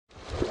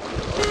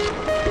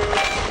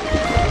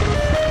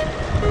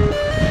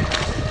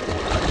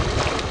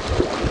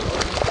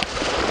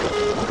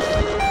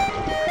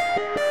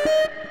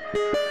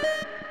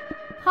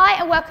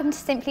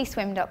welcome to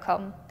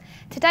simplyswim.com.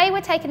 Today we're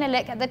taking a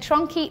look at the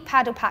Trunki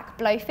PaddlePak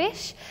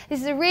Blowfish.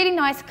 This is a really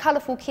nice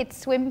colourful kids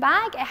swim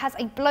bag. It has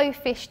a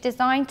blowfish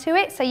design to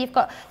it, so you've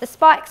got the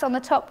spikes on the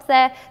top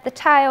there, the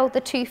tail, the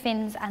two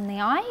fins and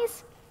the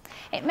eyes.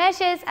 It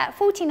measures at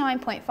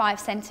 49.5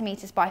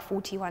 centimetres by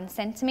 41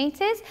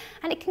 centimetres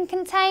and it can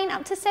contain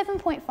up to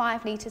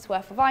 7.5 litres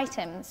worth of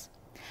items.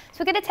 So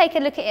we're going to take a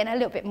look at it in a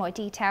little bit more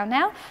detail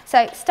now.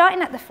 So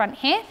starting at the front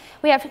here,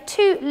 we have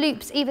two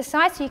loops either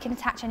side so you can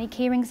attach any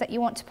key rings that you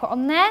want to put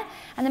on there,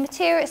 and the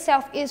material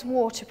itself is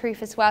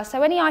waterproof as well,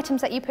 so any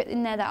items that you put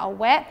in there that are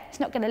wet, it's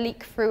not going to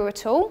leak through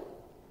at all.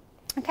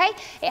 Okay,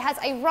 it has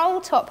a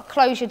roll top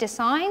closure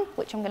design,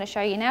 which I'm going to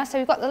show you now. So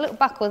we've got the little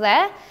buckle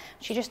there,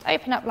 which you just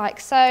open up like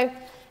so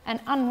and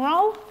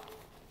unroll.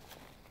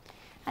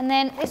 And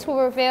then this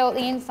will reveal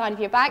the inside of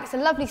your bag. It's a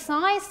lovely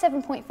size,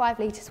 7.5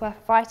 litres worth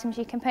of items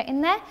you can put in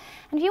there.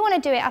 And if you want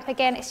to do it up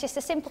again, it's just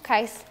a simple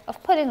case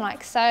of pulling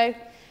like so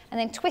and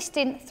then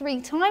twisting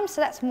 3 times. So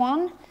that's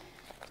 1,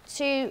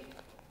 2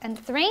 and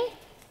 3.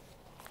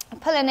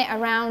 And pulling it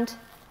around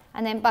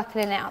and then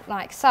buckling it up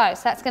like so.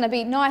 So that's going to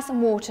be nice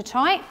and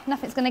watertight.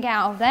 Nothing's going to get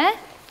out of there.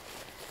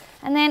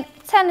 And then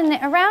turning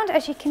it around,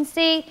 as you can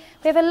see,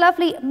 we have a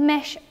lovely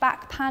mesh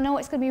back panel.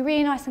 It's going to be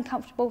really nice and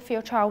comfortable for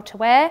your child to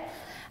wear.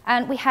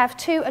 And we have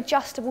 2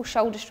 adjustable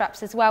shoulder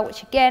straps as well,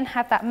 which again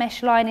have that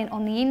mesh lining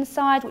on the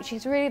inside, which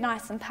is really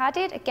nice and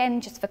padded,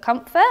 again just for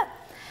comfort.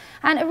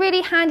 And a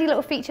really handy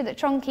little feature that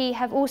Trunki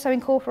have also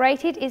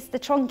incorporated is the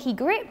Trunki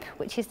grip,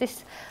 which is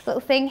this little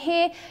thing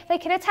here. They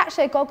can attach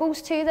their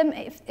goggles to them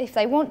if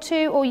they want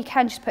to, or you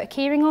can just put a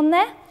keyring on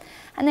there.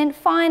 And then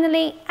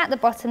finally, at the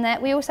bottom there,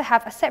 we also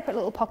have a separate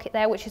little pocket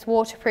there, which is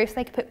waterproof, so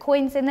they can put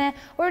coins in there,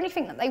 or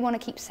anything that they want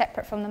to keep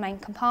separate from the main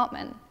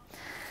compartment.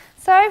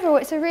 So overall,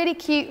 it's a really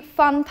cute,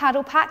 fun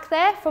paddle pack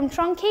there from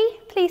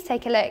Trunki. Please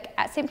take a look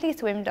at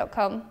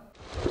simplyswim.com.